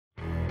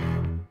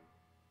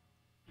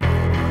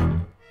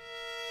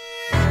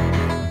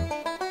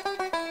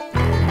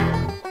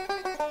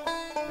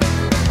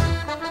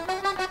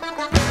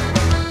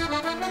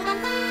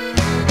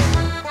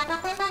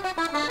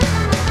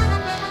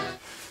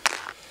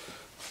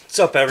What's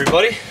up,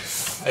 everybody?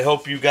 I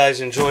hope you guys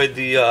enjoyed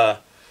the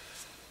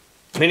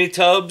mini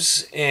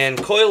tubs and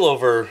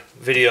coilover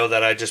video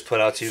that I just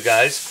put out to you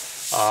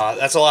guys.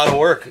 That's a lot of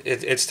work.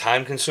 It's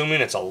time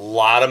consuming. It's a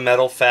lot of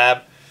metal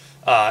fab.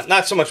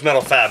 Not so much metal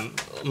fab,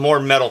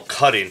 more metal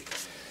cutting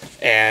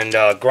and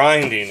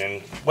grinding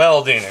and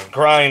welding and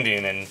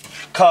grinding and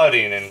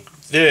cutting and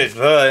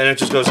it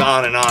just goes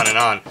on and on and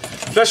on.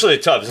 Especially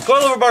the tubs. The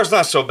coilover bar is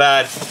not so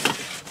bad,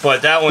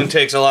 but that one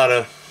takes a lot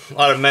of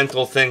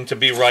mental thing to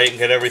be right and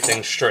get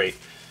everything straight.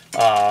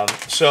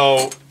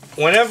 So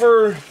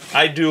whenever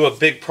I do a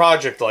big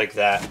project like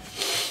that,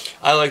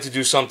 I like to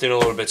do something a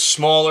little bit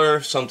smaller,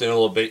 something a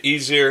little bit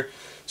easier,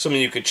 something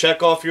you could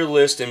check off your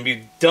list and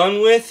be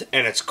done with,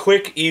 and it's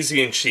quick,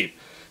 easy, and cheap.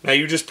 Now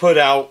you just put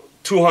out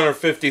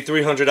 $250,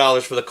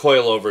 $300 for the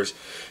coilovers.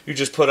 You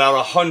just put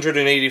out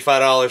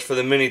 $185 for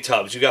the mini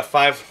tubs. You got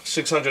 $500,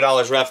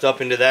 $600 wrapped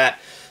up into that.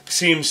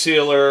 Seam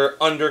sealer,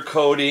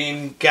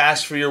 undercoating,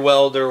 gas for your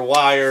welder,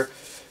 wire.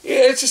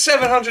 It's a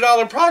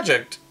 $700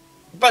 project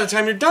by the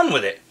time you're done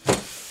with it.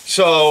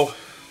 So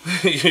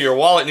your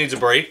wallet needs a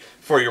break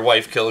before your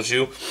wife kills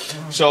you.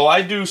 So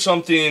I do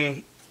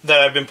something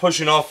that I've been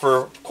pushing off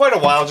for quite a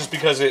while just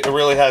because it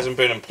really hasn't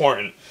been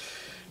important.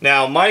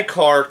 Now, my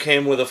car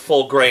came with a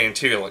full gray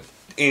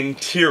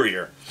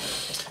interior.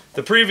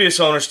 The previous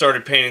owner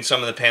started painting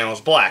some of the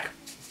panels black.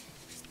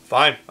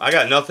 Fine, I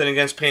got nothing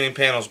against painting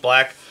panels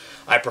black.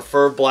 I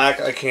prefer black.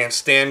 I can't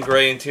stand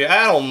gray interior.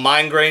 I don't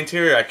mind gray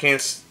interior. I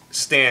can't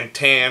stand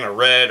tan or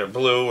red or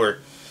blue or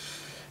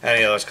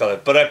any of those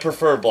colors, but I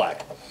prefer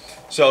black.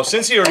 So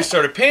since he already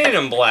started painting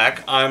them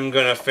black, I'm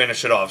going to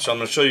finish it off. So I'm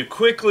going to show you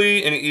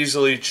quickly and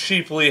easily,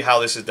 cheaply how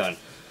this is done.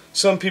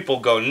 Some people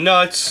go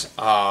nuts,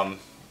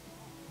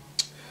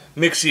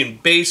 mixing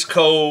base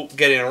coat,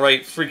 getting it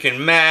right freaking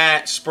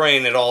matte,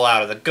 spraying it all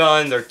out of the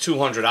gun. They're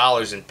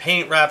 $200 in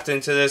paint wrapped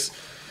into this.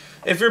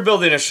 If you're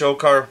building a show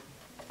car,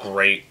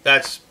 great.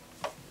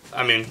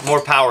 I mean,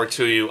 more power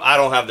to you. I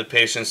don't have the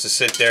patience to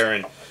sit there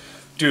and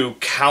do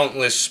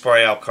countless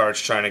spray out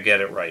cards trying to get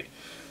it right.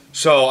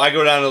 So I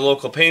go down to the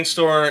local paint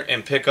store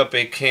and pick up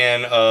a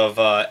can of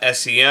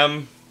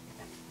SEM.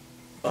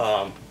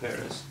 There it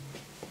is.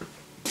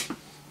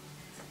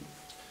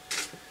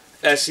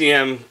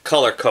 SEM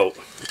color coat.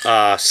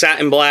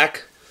 Satin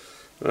black.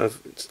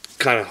 It's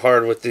kind of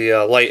hard with the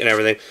light and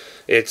everything.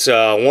 It's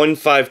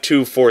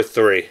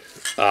 15243.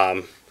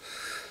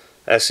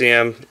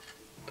 SEM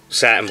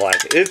satin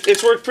black.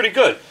 It's worked pretty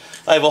good.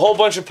 I have a whole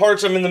bunch of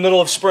parts I'm in the middle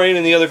of spraying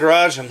in the other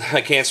garage.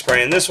 I can't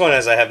spray in this one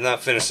as I have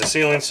not finished the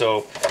ceiling,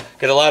 so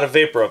get a lot of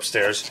vapor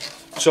upstairs.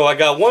 So I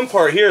got one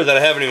part here that I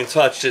haven't even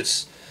touched.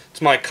 It's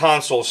my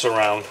console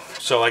surround.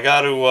 So I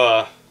got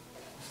to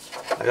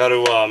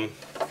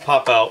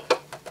pop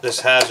out this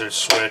hazard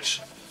switch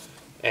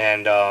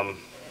and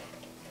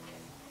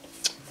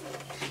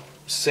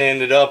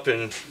sand it up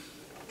and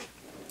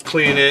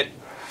clean it.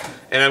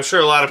 And I'm sure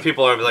a lot of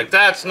people are like,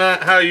 that's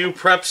not how you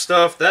prep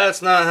stuff. That's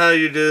not how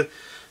you do.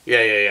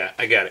 Yeah,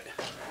 I get it.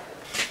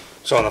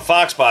 So on the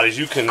Foxbodies,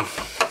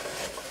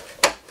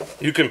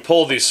 you can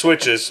pull these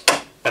switches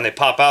and they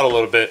pop out a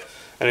little bit.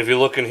 And if you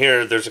look in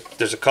here, there's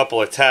a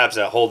couple of tabs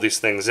that hold these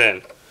things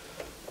in.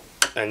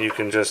 And you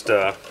can just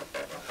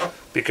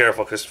be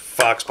careful because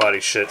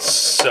Foxbody shit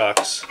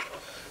sucks.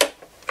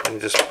 And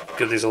just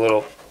give these a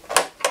little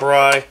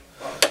pry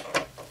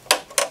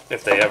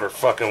if they ever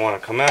fucking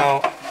want to come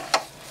out.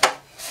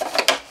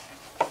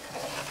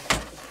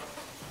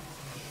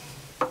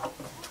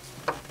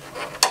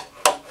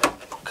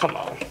 Come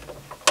on.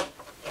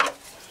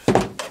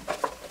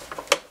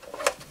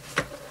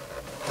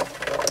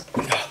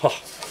 Oh.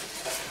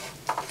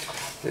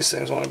 These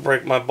things want to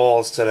break my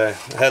balls today.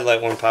 The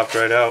headlight one popped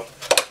right out.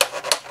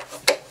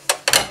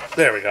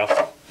 There we go.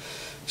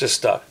 Just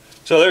stuck.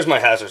 So there's my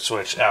hazard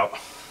switch out.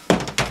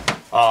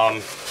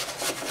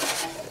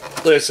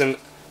 Listen,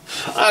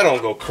 I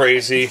don't go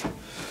crazy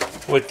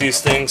with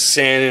these things,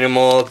 sanding them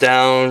all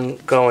down,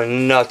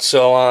 going nuts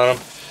on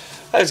them.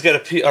 I just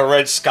get a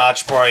red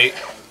Scotch-Brite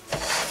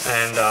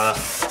and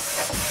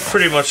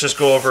pretty much just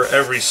go over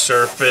every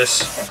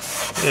surface.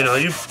 You know,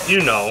 you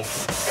know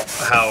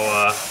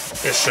how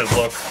it should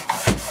look.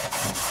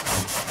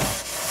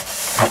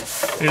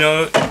 You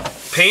know,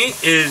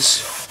 paint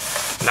is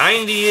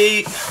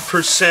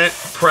 98%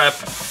 prep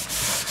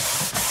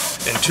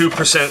and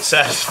 2%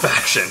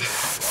 satisfaction.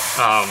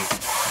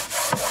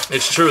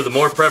 It's true, the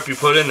more prep you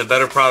put in, the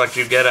better product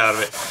you get out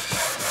of it.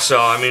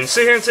 So, I mean,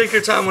 sit here and take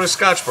your time with a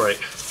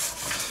Scotch-Brite.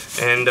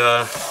 And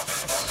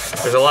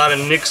there's a lot of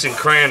nicks and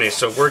crannies,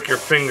 so work your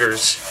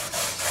fingers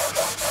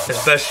as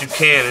best you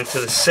can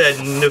into the said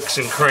nooks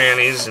and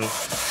crannies. And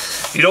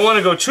you don't want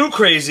to go too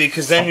crazy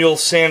because then you'll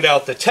sand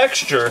out the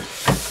texture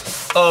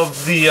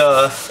of the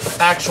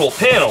actual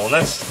panel, and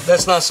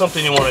that's not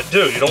something you want to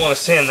do. You don't want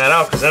to sand that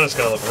out because then it's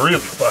going to look really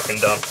fucking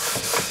dumb.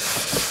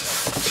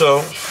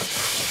 So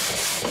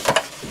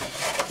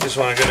just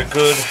want to get a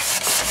good,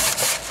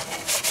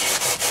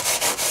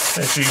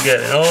 make sure you get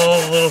in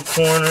all the little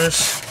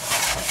corners.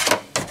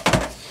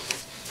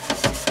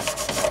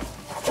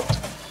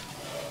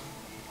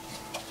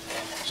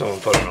 Someone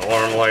put an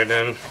alarm light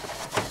in.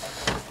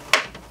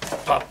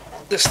 Pop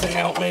this thing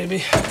out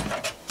maybe.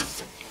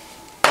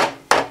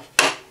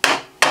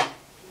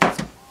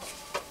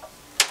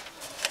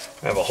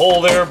 I have a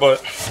hole there,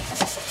 but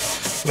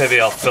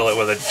maybe I'll fill it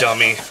with a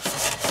dummy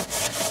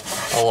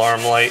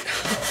alarm light.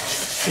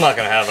 I'm not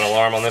going to have an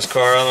alarm on this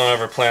car. I don't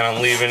ever plan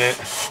on leaving it.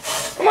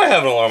 I might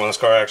have an alarm on this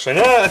car, actually.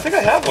 No, I think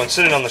I have one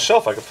sitting on the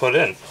shelf I could put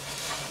in. I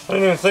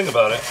didn't even think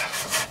about it.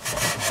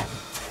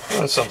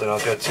 That's something I'll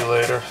get to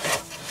later.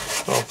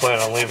 I don't plan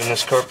on leaving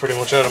this car pretty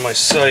much out of my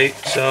sight,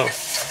 so...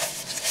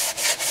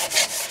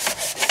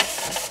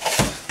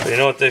 But you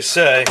know what they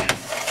say?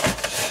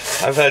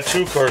 I've had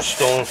 2 cars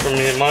stolen from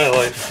me in my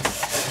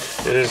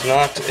life. It is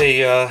not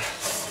a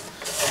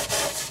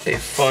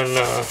fun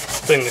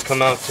thing to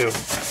come out to.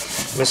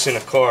 Missing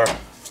a car.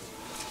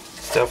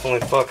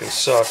 Definitely fucking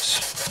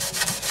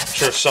sucks. I'm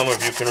sure some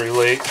of you can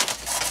relate.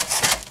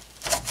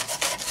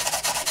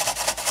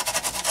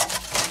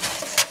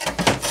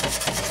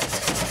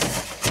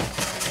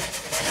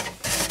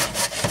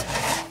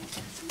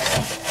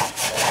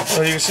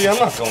 Well, you can see I'm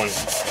not going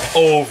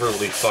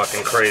overly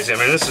fucking crazy. I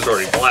mean, this is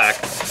already black.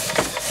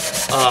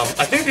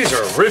 I think these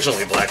are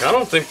originally black. I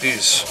don't think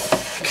these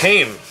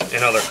came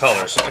in other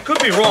colors. I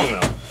could be wrong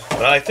though,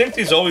 but I think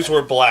these always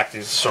were black,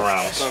 these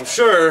surrounds. So I'm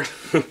sure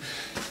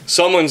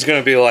someone's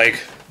gonna be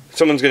like,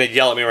 someone's gonna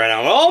yell at me right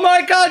now, oh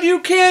my god, you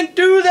can't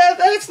do that,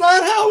 that's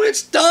not how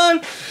it's done.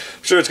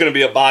 I'm sure it's gonna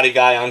be a body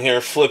guy on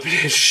here flipping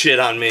his shit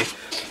on me.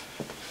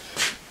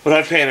 But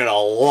I've painted a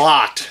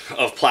lot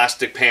of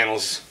plastic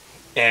panels,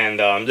 and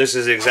this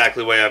is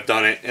exactly the way I've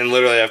done it, and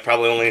literally I've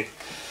probably only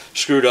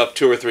screwed up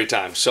 2 or 3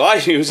 times. So I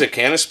use a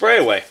can of spray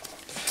away.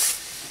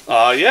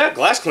 Yeah,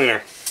 glass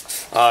cleaner.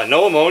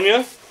 No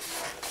ammonia.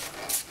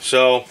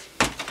 So,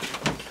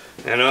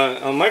 and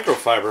a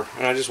microfiber,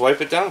 and I just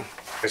wipe it down.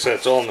 Like I said,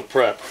 it's all in the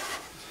prep.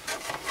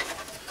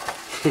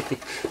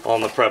 All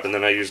in the prep, and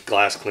then I use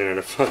glass cleaner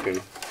to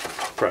fucking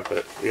prep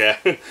it. Yeah.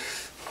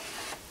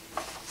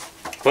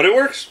 But it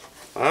works.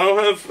 I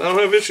don't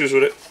have issues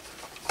with it.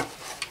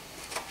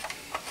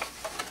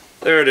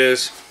 There it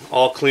is,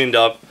 all cleaned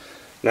up.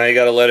 Now you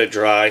gotta let it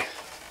dry,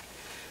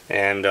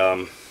 and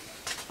go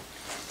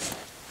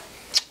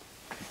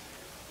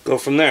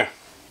from there.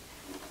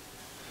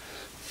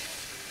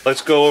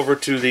 Let's go over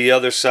to the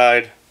other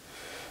side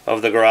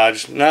of the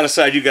garage. Not a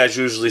side you guys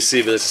usually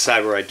see, but it's a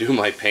side where I do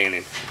my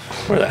painting.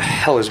 Where the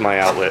hell is my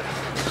outlet?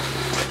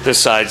 This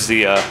side's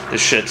the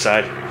shit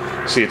side.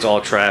 See, it's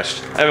all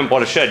trashed. I haven't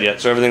bought a shed yet,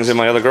 so everything's in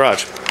my other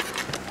garage.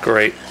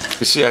 Great.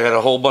 You see, I got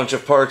a whole bunch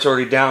of parts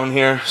already down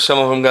here. Some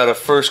of them got a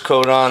first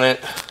coat on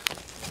it.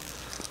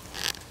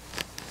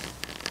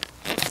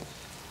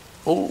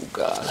 Oh,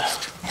 God.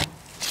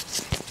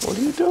 What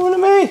are you doing to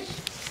me?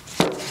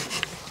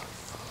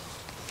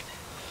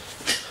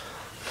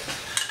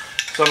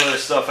 Some of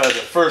this stuff has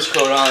a first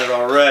coat on it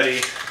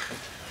already,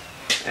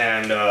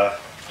 and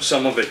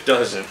some of it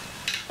doesn't.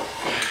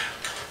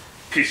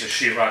 Piece of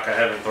sheetrock I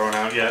haven't thrown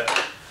out yet.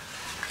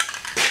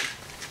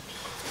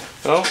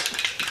 Well,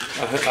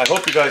 I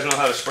hope you guys know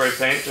how to spray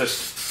paint.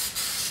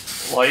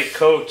 Just light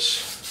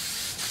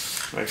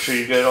coats. Make sure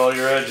you get all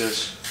your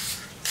edges.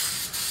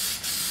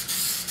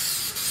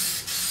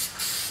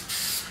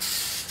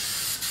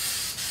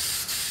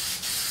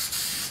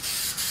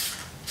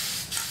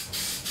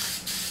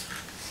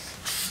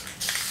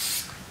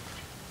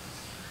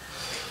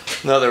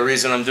 Another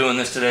reason I'm doing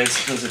this today is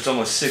because it's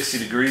almost 60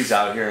 degrees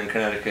out here in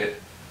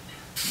Connecticut.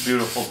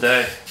 Beautiful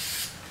day.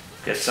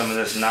 Get some of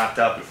this knocked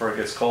out before it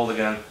gets cold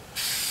again.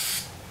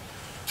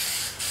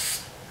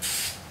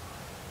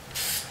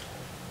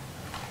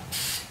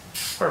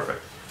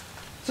 Perfect.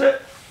 That's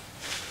it.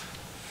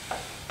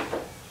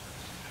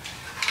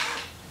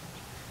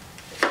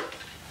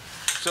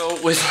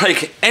 So with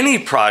like any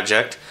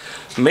project,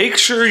 make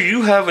sure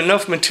you have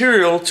enough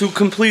material to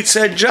complete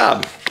said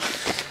job.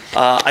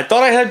 I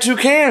thought I had 2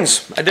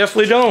 cans. I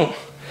definitely don't.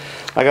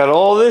 I got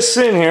all this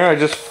in here. I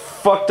just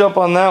fucked up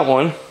on that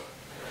one.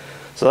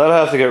 So that'll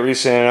have to get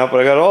re-sanded out.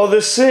 But I got all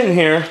this in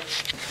here.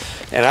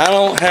 And I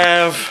don't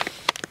have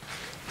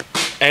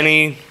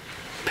any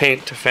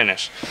paint to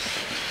finish.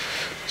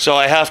 So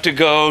I have to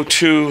go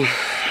to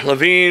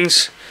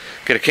Levine's,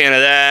 get a can of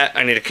that.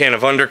 I need a can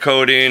of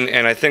undercoating.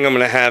 And I think I'm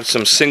going to have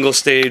some single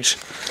stage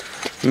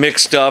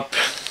mixed up.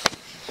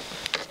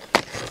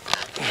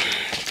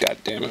 God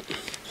damn it.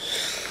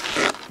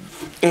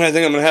 And I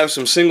think I'm going to have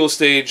some single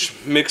stage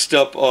mixed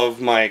up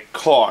of my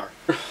car.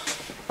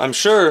 I'm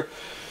sure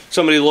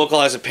somebody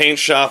local has a paint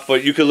shop,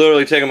 but you could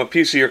literally take them a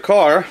piece of your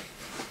car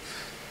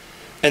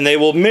and they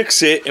will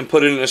mix it and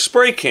put it in a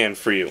spray can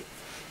for you.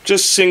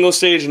 Just single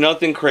stage,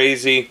 nothing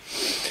crazy.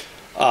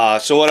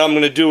 So what I'm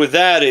going to do with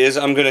that is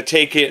I'm going to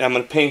take it, I'm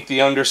going to paint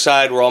the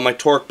underside where all my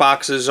torque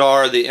boxes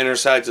are, the inner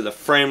sides of the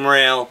frame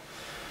rail.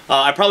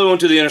 I probably won't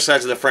do the inner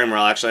sides of the frame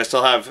rail actually.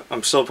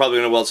 I'm still probably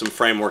going to weld some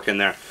framework in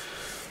there.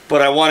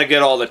 But I want to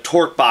get all the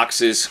torque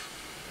boxes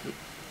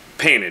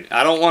painted.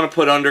 I don't want to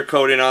put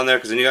undercoating on there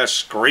because then you got to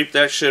scrape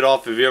that shit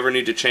off if you ever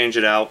need to change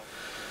it out.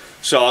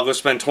 So I'll go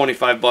spend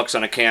 25 bucks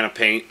on a can of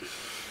paint.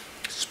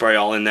 spray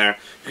all in there.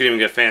 You can even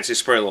get fancy,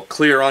 spray a little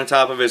clear on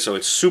top of it so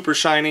it's super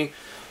shiny.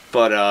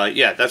 But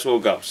yeah, that's what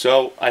we'll go.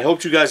 So I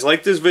hope you guys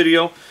like this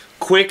video.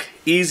 Quick,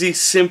 easy,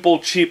 simple,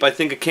 cheap. I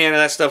think a can of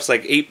that stuff's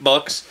like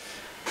 $8.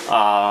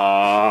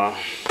 I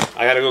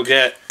gotta go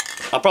get,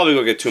 I'll probably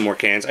go get 2 more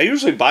cans. I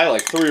usually buy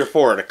like 3 or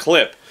 4 at a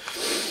clip.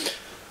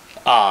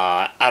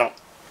 I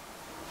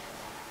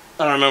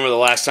don't remember the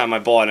last time I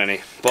bought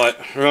any, but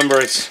remember,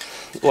 it's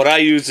what I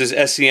use is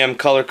SEM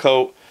Color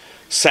Coat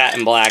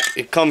Satin Black.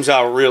 It comes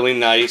out really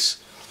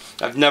nice.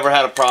 I've never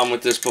had a problem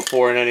with this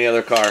before in any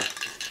other car.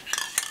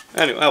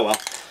 Anyway, oh well.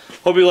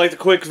 Hope you liked the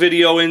quick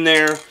video in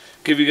there.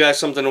 Give you guys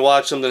something to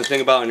watch, something to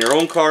think about in your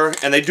own car.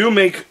 And they do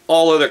make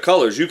all other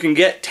colors. You can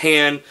get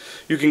tan,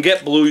 you can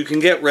get blue, you can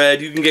get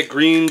red, you can get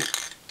green,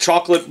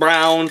 chocolate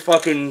brown,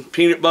 fucking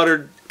peanut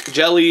butter,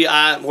 jelly,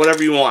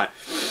 whatever you want.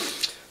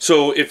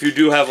 So if you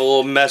do have a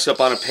little mess up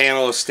on a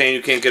panel, a stain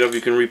you can't get over,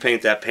 you can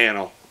repaint that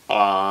panel.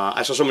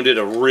 I saw someone did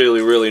a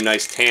really, really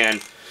nice tan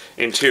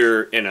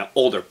interior in an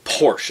older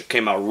Porsche. It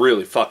came out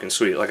really fucking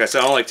sweet. Like I said,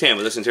 I don't like tan,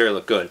 but this interior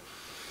looked good.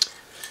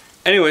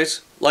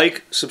 Anyways,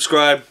 like,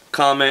 subscribe,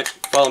 comment,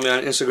 follow me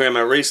on Instagram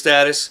at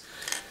Racestatus.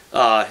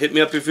 Hit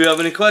me up if you have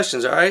any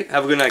questions, alright?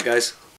 Have a good night, guys.